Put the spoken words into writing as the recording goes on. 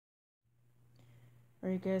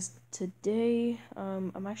Alright guys, today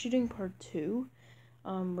I'm actually doing part 2.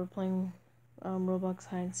 We're playing Roblox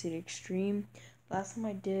Hide and Seek Extreme. Last time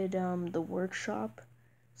I did the workshop,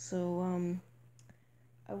 so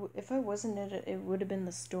if I wasn't in it, it would have been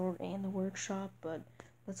the store and the workshop, but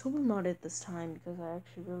let's hope I'm not it this time because I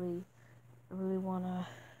actually really wanna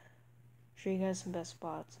show you guys some best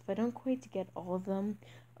spots. If I don't quite get all of them,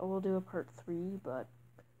 I will do a part 3, but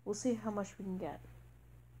we'll see how much we can get.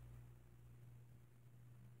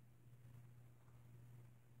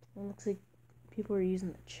 It looks like people are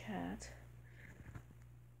using the chat.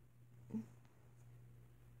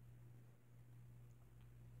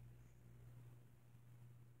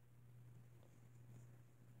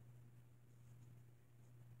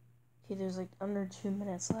 Okay, there's like under 2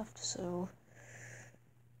 minutes left, so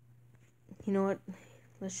you know what?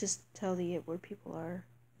 Let's just tell the it where people are.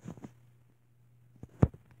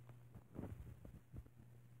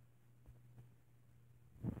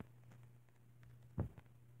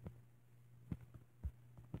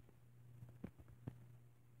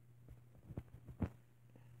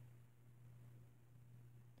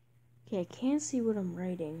 Okay, I can't see what I'm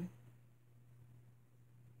writing.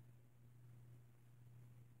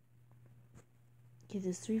 Okay,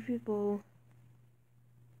 there's 3 people.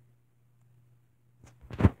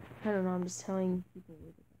 I don't know, I'm just telling people.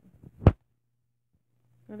 I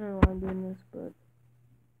don't know why I'm doing this, but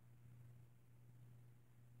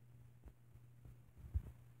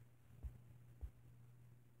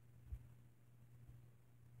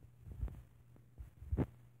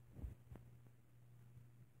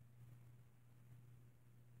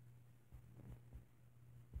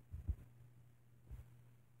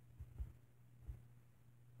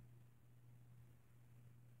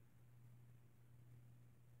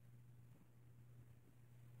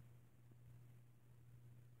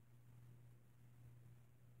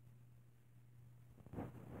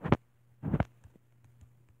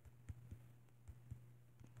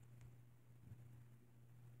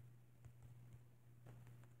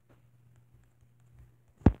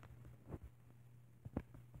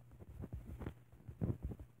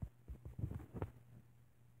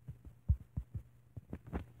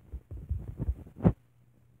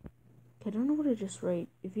I don't know what to just write.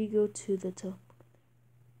 If you go to the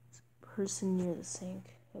person near the sink.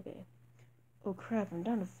 Okay. Oh crap, I'm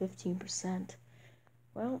down to 15%.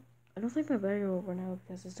 Well, I don't think my battery will run out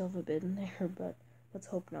because I still have a bit in there, but let's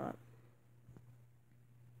hope not.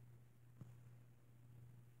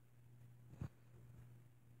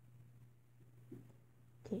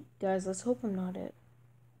 Okay, guys, let's hope I'm not it.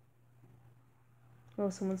 Oh,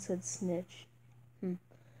 someone said snitch.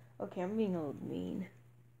 Okay, I'm being a little mean.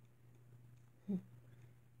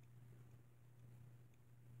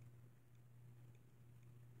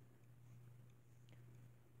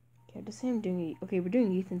 Okay, I just say I'm doing. Okay, we're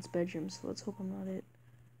doing Ethan's bedroom, so let's hope I'm not it.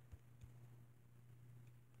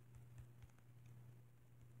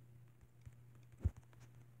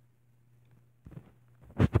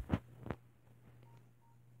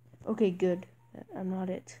 Okay, good. I'm not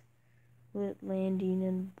it. Lit landing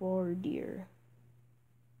and bordier.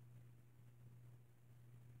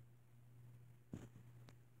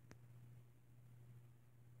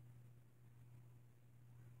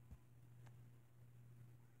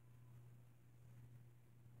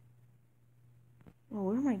 Oh,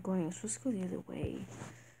 where am I going? I'm supposed to go the other way.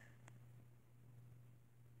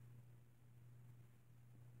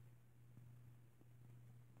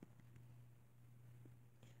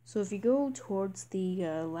 So if you go towards the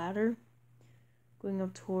ladder, going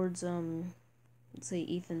up towards let's say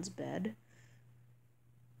Ethan's bed.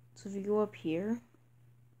 So if you go up here,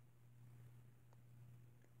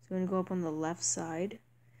 so you're gonna go up on the left side.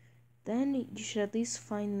 Then you should at least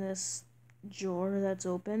find this drawer that's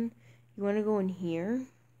open. You want to go in here.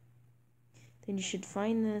 Then you should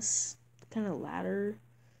find this kind of ladder.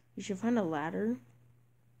 You should find a ladder.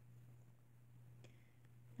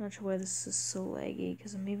 Not sure why this is so laggy,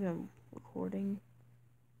 because maybe I'm recording.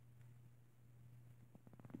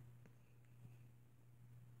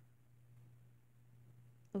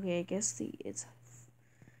 Okay, I guess it's.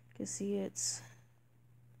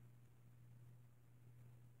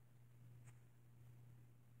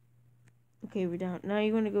 Okay, we're down. Now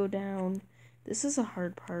you want to go down. This is a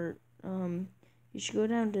hard part. You should go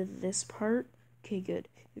down to this part. Okay, good.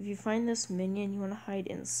 If you find this minion, you want to hide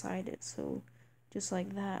inside it. So, just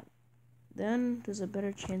like that. Then there's a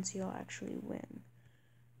better chance you'll actually win.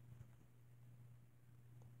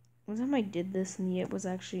 One time I did this and it was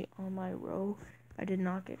actually on my row, I did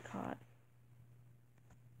not get caught.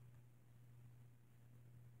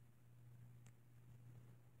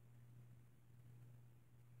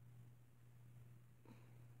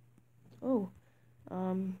 Oh,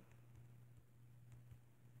 um,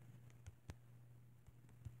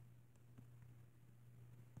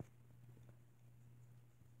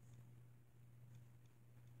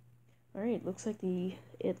 alright, looks like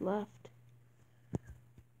it left.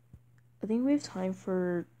 I think we have time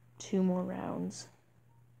for 2 more rounds.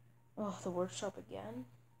 Oh, the workshop again?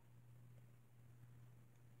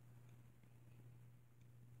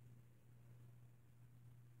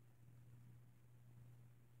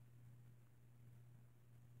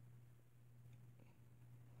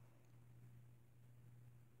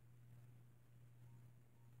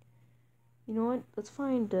 You know what? Let's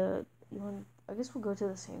find, I guess we'll go to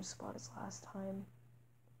the same spot as last time.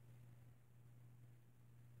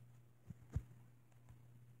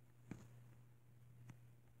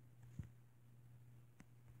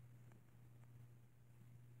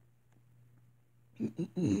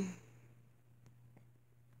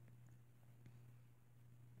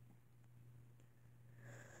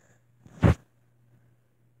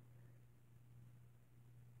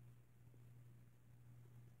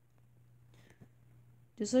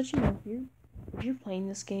 Just let you know, if you're playing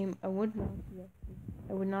this game, I would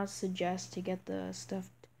not suggest to get the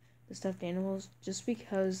stuffed animals, just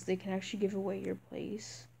because they can actually give away your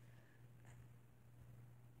place.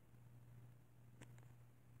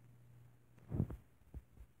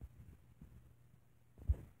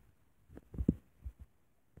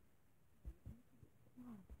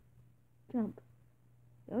 Jump.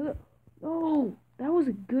 Oh, that was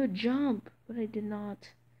a good jump, but I did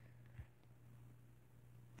not.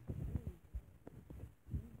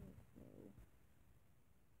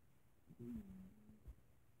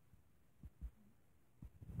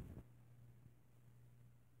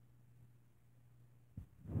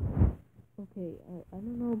 Okay, I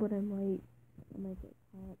don't know, but I might get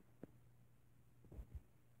caught.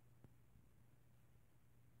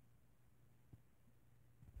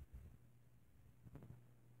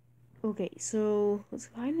 Okay, so let's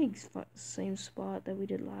find the same spot that we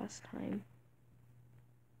did last time.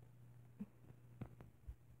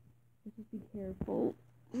 Just be careful.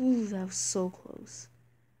 Ooh, that was so close.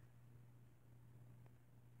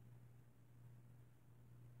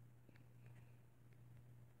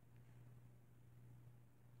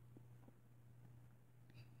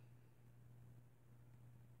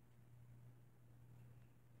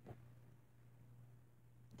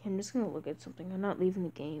 Okay, I'm just gonna look at something. I'm not leaving the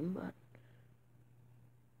game, but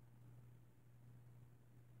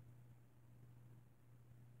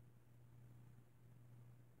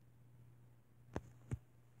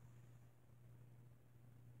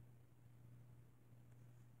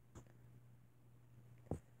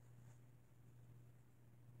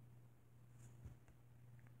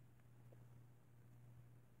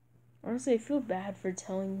honestly, I feel bad for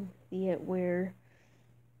telling the where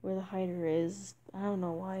the hider is. I don't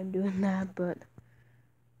know why I'm doing that, but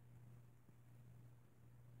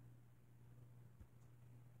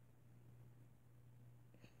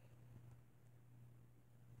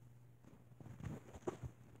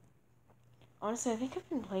honestly, I think I've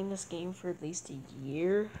been playing this game for at least a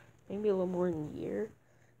year, maybe a little more than a year.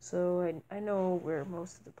 So I know where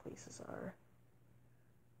most of the places are.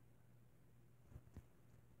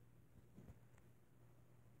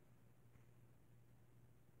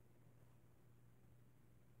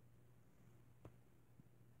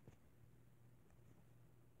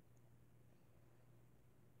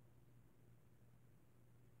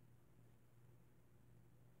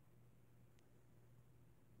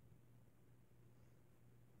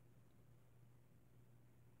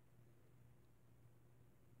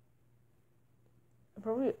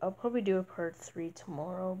 I'll probably do a part 3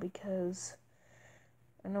 tomorrow, because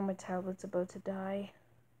I know my tablet's about to die.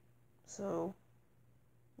 So,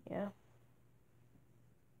 yeah.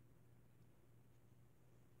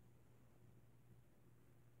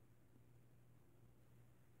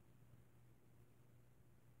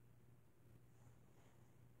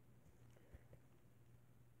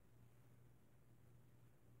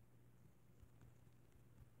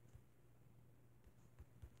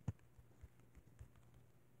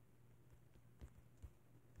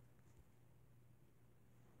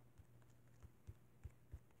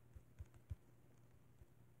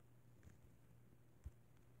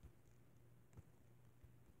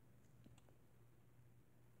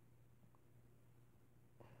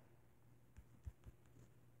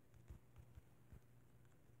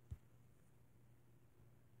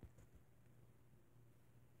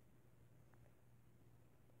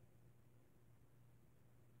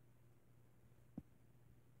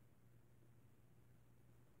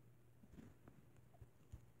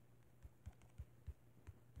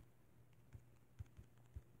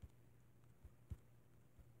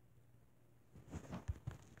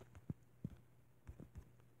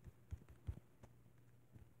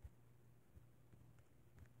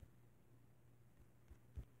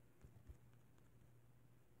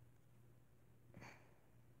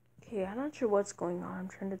 Okay, I'm not sure what's going on. I'm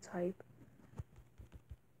trying to type.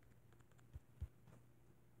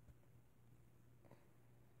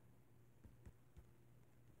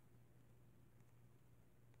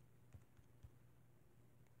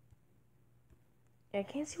 Yeah, I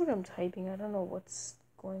can't see what I'm typing. I don't know what's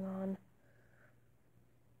going on.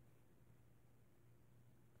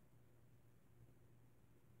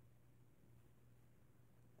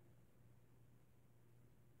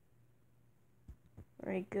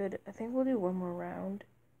 Alright, good. I think we'll do one more round.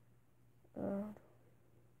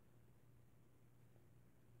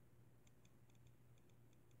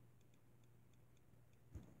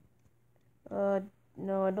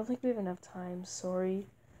 No, I don't think we have enough time. Sorry.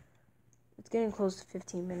 It's getting close to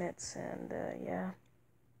 15 minutes, and, yeah.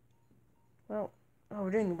 Well, oh, we're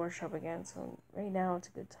doing the workshop again, so right now it's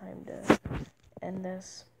a good time to end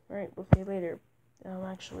this. Alright, we'll see you later.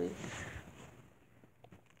 Actually,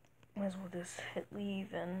 might as well just hit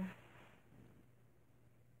leave and...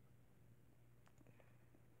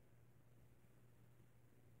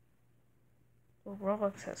 Well,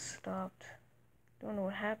 Roblox has stopped. Don't know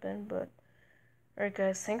what happened, but... Alright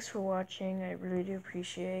guys, thanks for watching. I really do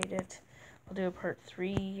appreciate it. I'll do a part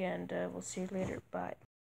 3, and we'll see you later. Bye.